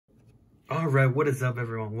All right, what is up,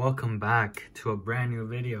 everyone? Welcome back to a brand new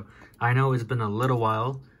video. I know it's been a little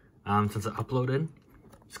while since I uploaded.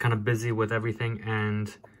 It's kind of busy with everything,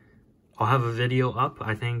 and I'll have a video up,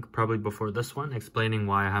 I think probably before this one, explaining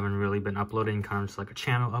why I haven't really been uploading, kind of just like a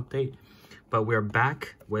channel update. But we're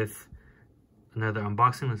back with another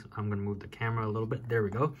unboxing. I'm gonna move the camera a little bit. There we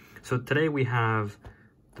go. So today we have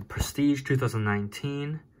the Prestige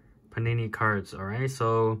 2019 Panini cards. All right,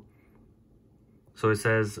 so it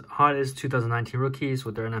says hottest 2019 rookies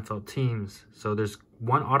with their NFL teams. So there's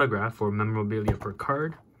one autograph for memorabilia per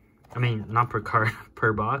card. I mean, not per card,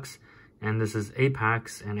 per box. And this is 8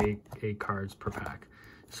 packs and 8 cards per pack.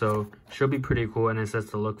 So should be pretty cool. And it says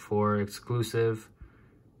to look for exclusive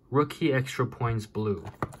rookie extra points blue.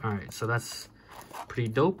 All right, so that's pretty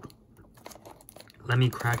dope. Let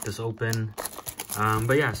me crack this open.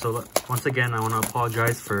 But yeah, so once again, I want to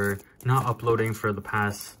apologize for not uploading for the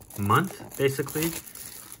past month, basically.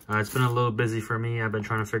 It's been a little busy for me. I've been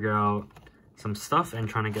trying to figure out some stuff and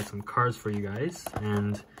trying to get some cards for you guys,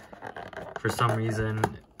 and for some reason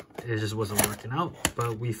it just wasn't working out,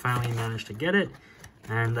 but we finally managed to get it.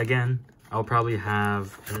 And again, I'll probably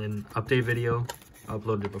have an update video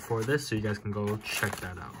uploaded before this, so you guys can go check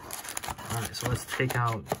that out. All right, so let's take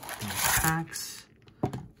out these packs.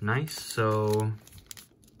 Nice. So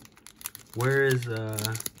where is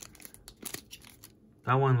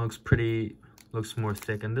that one looks more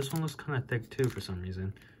thick, and this one looks kind of thick too for some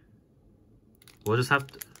reason. We'll just have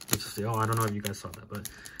to, let's see. Oh, I don't know if you guys saw that, but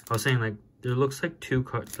I was saying, like, there looks like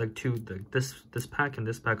this pack and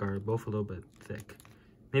this pack are both a little bit thick.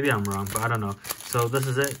 Maybe I'm wrong, but I don't know. So this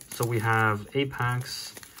is it. So we have 8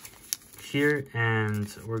 packs here,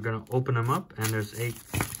 and we're gonna open them up, and there's 8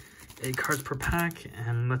 cards per pack,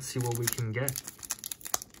 and let's see what we can get.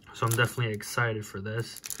 So I'm definitely excited for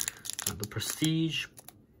this. The Prestige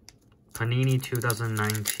Panini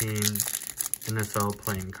 2019 NFL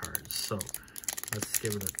playing cards. So let's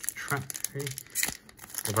give it a try.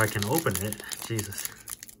 If I can open it, Jesus.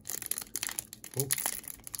 Oh,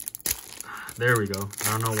 there we go.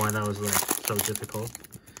 I don't know why that was like so difficult.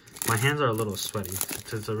 My hands are a little sweaty.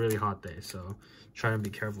 It's a really hot day, so try to be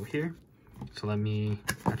careful here. So let me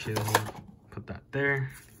put that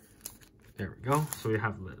there. There we go. So we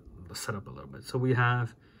have the setup a little bit. So we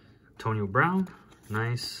have Antonio Brown.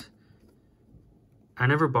 Nice. I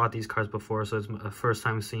never bought these cards before, so it's my first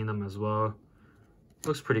time seeing them as well.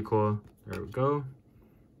 Looks pretty cool. There we go.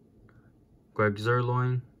 Greg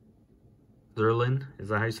Zerlin, is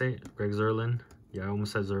that how you say it? Greg Zerlin. Yeah, I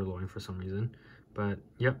almost said Zerloin for some reason. But,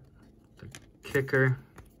 yep. The kicker.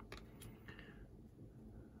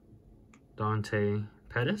 Dante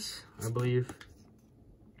Pettis, I believe.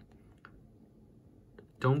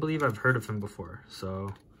 Don't believe I've heard of him before.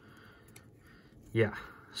 So, yeah.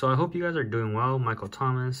 So I hope you guys are doing well. Michael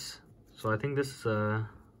Thomas. So I think this is no,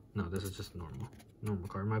 this is just normal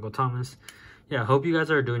card. Michael Thomas. Yeah, I hope you guys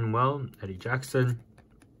are doing well. Eddie Jackson.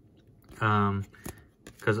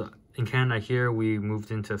 Because in Canada here, we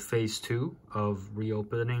moved into phase 2 of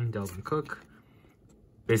reopening Delvin Cook.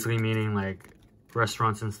 Basically meaning like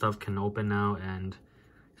restaurants and stuff can open now, and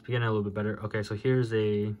it's getting a little bit better. Okay, so here's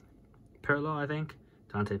a parallel, I think.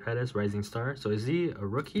 Dante Pettis, Rising Star. So is he a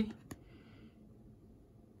rookie?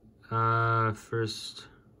 First,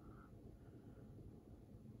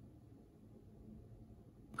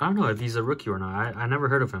 I don't know if he's a rookie or not. I never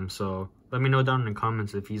heard of him, so let me know down in the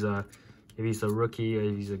comments if he's a rookie, or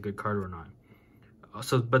if he's a good card or not.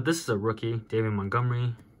 So, but this is a rookie, David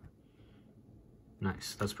Montgomery.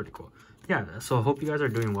 Nice, that's pretty cool. Yeah, so I hope you guys are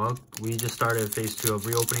doing well. We just started phase 2 of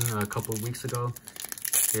reopening a couple of weeks ago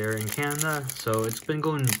here in Canada, so it's been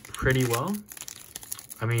going pretty well.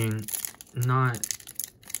 I mean, not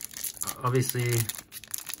obviously,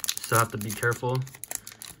 still have to be careful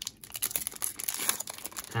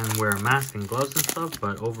and wear a mask and gloves and stuff,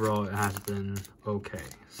 but overall it has been okay,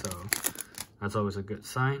 so that's always a good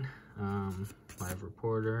sign. Live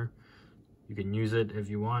reporter, you can use it if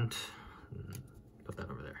you want. Put that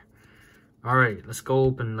over there. All right, let's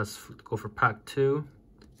go for pack 2.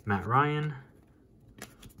 Matt Ryan,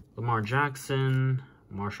 Lamar Jackson,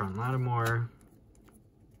 Marshawn Lattimore,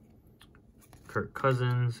 Kirk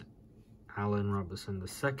Cousins, Allen Robinson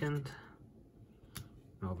II,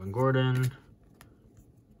 Melvin Gordon.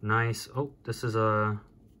 Nice. Oh, this is I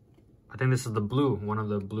think this is the blue, one of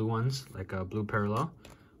the blue ones, like a blue parallel.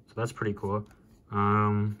 So that's pretty cool.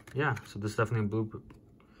 Yeah, so this is definitely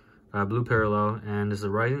a blue parallel, and this is a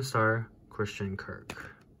Rising Star, Christian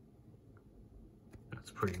Kirk. That's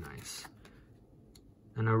pretty nice.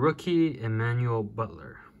 And a rookie, Emmanuel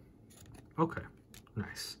Butler. Okay,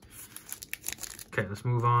 nice. Okay, let's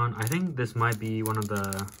move on. I think this might be one of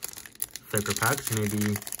the thicker packs.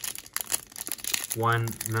 Maybe one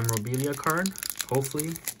memorabilia card,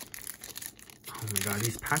 hopefully. Oh my god,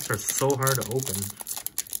 these packs are so hard to open.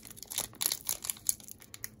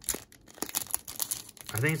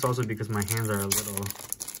 I think it's also because my hands are a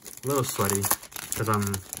little sweaty because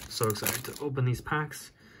I'm so excited to open these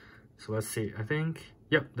packs. So let's see. I think,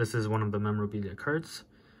 yep, this is one of the memorabilia cards.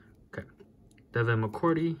 Okay, Devin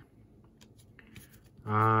McCourty.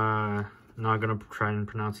 Not gonna try and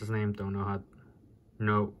pronounce his name. Don't know how.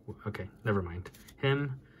 No. Okay, never mind.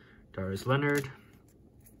 Him, Darius Leonard,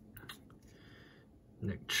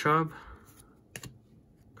 Nick Chubb,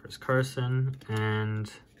 Chris Carson,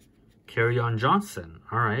 and Kerryon Johnson.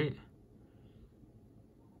 All right.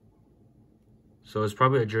 So it's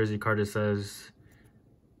probably a jersey card that says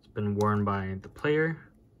it's been worn by the player.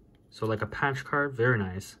 So like a patch card, very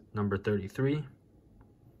nice. Number 33.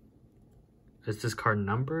 Is this card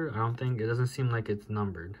numbered? I don't think, it doesn't seem like it's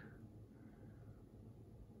numbered.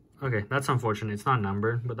 Okay, that's unfortunate. It's not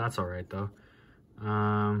numbered, but that's all right though.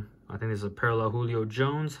 I think this is a parallel Julio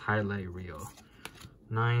Jones highlight reel.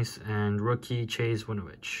 Nice. And rookie Chase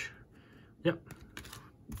Winovich. Yep,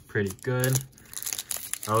 pretty good.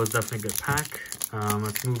 That was definitely a good pack.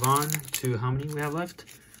 Let's move on to how many we have left.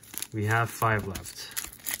 We have 5 left.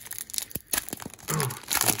 Oh,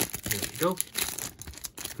 there we go.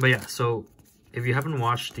 But yeah, so if you haven't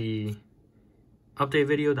watched the update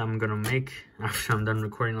video that I'm gonna make after I'm done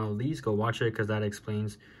recording all of these, go watch it because that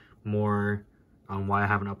explains more on why I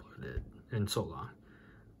haven't uploaded it in so long.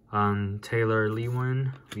 Taylor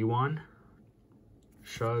Lewan,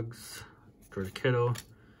 Suggs, George Kittle,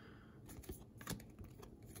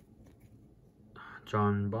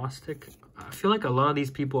 John Bostic. I feel like a lot of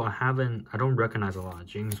these people I don't recognize a lot.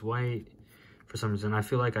 James White, for some reason, I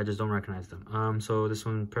feel like I just don't recognize them. So this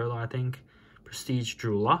one parallel, I think. Prestige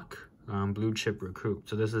Drew Lock, blue chip recruit.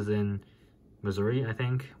 So this is in Missouri, I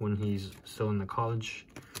think, when he's still in the college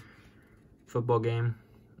football game.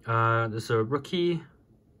 This is a rookie,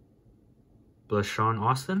 Blashawn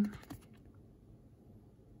Austin,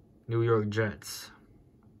 New York Jets.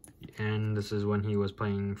 And this is when he was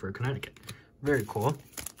playing for Connecticut. Very cool.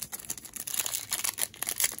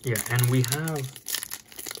 Yeah, and we have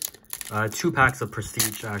 2 packs of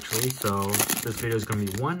Prestige, actually. So this video is going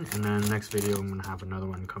to be 1, and then next video I'm going to have another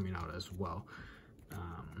one coming out as well.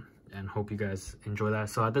 And hope you guys enjoy that.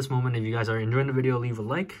 So at this moment, if you guys are enjoying the video, leave a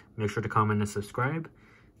like. Make sure to comment and subscribe.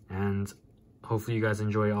 And hopefully you guys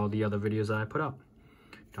enjoy all the other videos that I put up.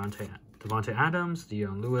 Devontae Adams,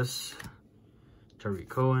 Dion Lewis, Tariq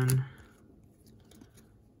Cohen,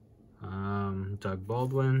 Doug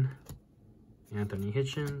Baldwin, Anthony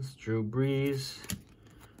Hitchens, Drew Brees.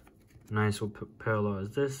 Nice, what parallel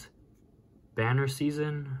is this? Banner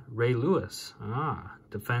season, Ray Lewis.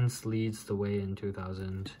 Defense leads the way in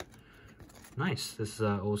 2000. Nice, this is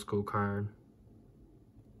an old school card.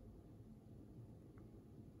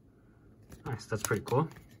 Nice, that's pretty cool.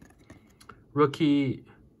 Rookie,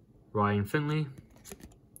 Ryan Finley,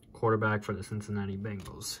 quarterback for the Cincinnati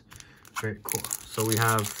Bengals. Very cool. So we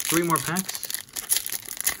have 3 more packs.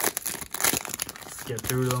 Let's get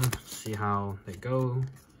through them, see how they go.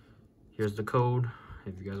 Here's the code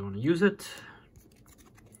if you guys want to use it.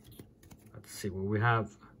 Let's see what we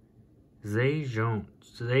have. Zay Jones.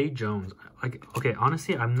 Like, okay,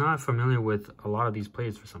 honestly, I'm not familiar with a lot of these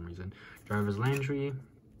players for some reason. Jarvis Landry,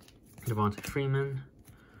 Devontae Freeman,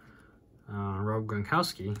 Rob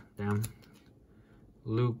Gronkowski, damn.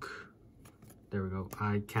 Luke, there we go.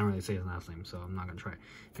 I can't really say his last name, so I'm not gonna try.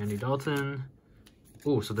 Andy Dalton.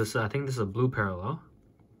 Oh, so this, I think this is a blue parallel.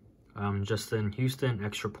 Justin Houston,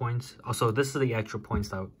 extra points. Also, this is the extra points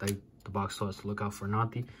that the box told us to look out for,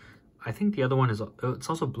 not the... I think the other one is, it's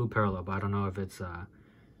also blue parallel, but I don't know if it's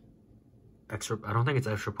extra. I don't think it's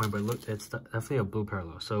extra point, but look, it's definitely a blue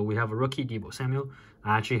parallel. So we have a rookie, Deebo Samuel.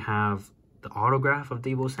 I actually have the autograph of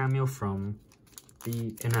Deebo Samuel from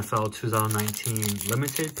the NFL 2019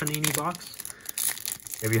 limited Panini box.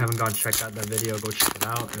 If you haven't gone check out that video, go check it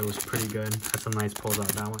out. It was pretty good. Had some nice pulls out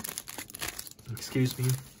of that one. Excuse me.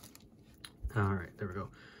 All right, there we go.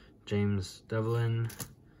 James Devlin.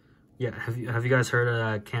 Yeah, have you guys heard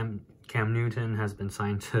of Cam Newton has been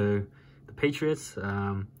signed to the Patriots?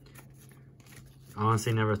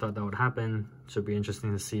 Honestly, never thought that would happen. Should be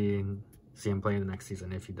interesting to see him play in the next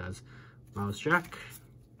season if he does. Miles Jack,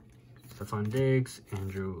 Stephon Diggs,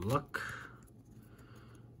 Andrew Luck,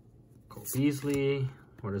 Cole Beasley.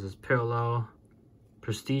 What is this parallel?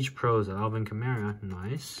 Prestige Pros, Alvin Kamara,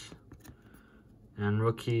 nice. And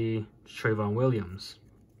rookie Trayvon Williams,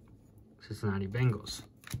 Cincinnati Bengals.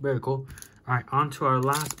 Very cool. All right, on to our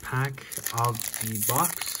last pack of the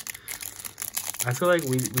box. I feel like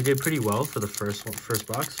we did pretty well for the first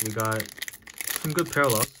box. We got some good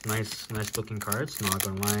parallels, nice looking cards, not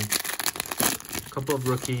gonna lie. A couple of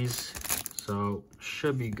rookies, so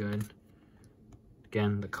should be good.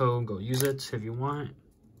 Again, the code, go use it if you want.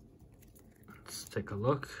 Let's take a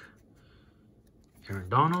look. Aaron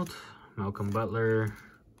Donald, Malcolm Butler,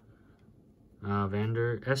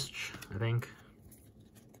 Vander Esch, I think.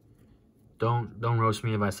 Don't roast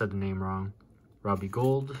me if I said the name wrong. Robbie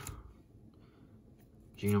Gould,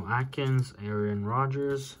 Geno Atkins, Aaron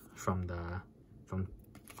Rodgers from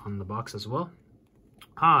on the box as well.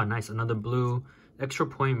 Ah, nice, another blue extra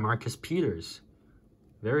point Marcus Peters.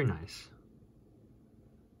 Very nice.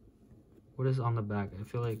 What is on the back? I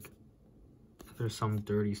feel like there's some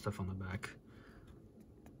dirty stuff on the back.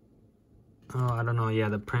 Oh, I don't know. Yeah,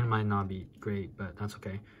 the print might not be great, but that's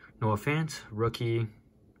okay. Noah Fant, rookie.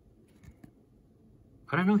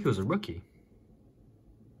 I didn't know he was a rookie.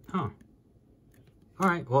 Huh. All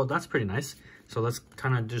right, well, that's pretty nice. So let's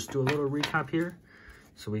kind of just do a little recap here.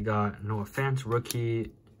 So we got Noah Fant,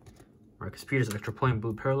 rookie. Marcus Peters, extra point,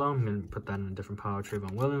 blue parallel. I'm going to put that in a different pile.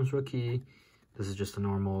 Trayvon Williams, rookie. This is just a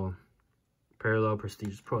normal parallel.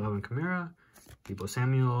 Prestige Pro, Alvin Kamara. Debo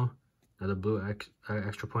Samuel. Another blue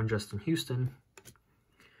extra point, Justin Houston.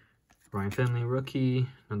 Ryan Finley, rookie.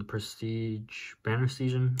 Another Prestige Banner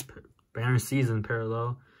Season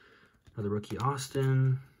parallel. Another rookie,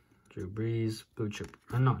 Austin. Drew Brees, blue chip.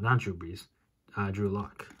 Not Drew Brees. Drew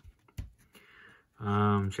Lock.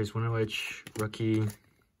 Chase Winovich, rookie.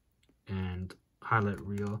 And highlight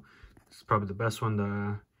reel. This is probably the best one.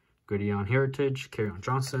 The Gridiron Heritage, Kerryon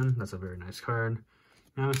Johnson. That's a very nice card.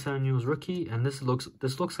 Now Samuel's rookie, and this looks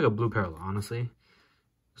like a blue parallel. Honestly,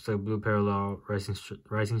 it's like a blue parallel.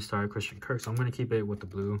 Rising Star Christian Kirk. So I'm gonna keep it with the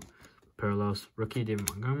blue parallels. Rookie David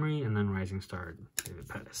Montgomery, and then Rising Star David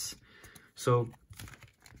Pettis. So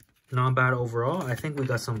not bad overall. I think we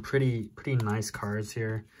got some pretty nice cards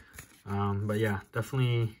here. But yeah,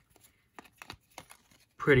 definitely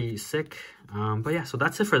pretty sick. But yeah, so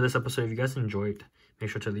that's it for this episode. If you guys enjoyed, make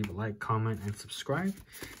sure to leave a like, comment, and subscribe.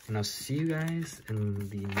 And I'll see you guys in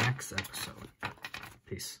the next episode.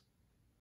 Peace.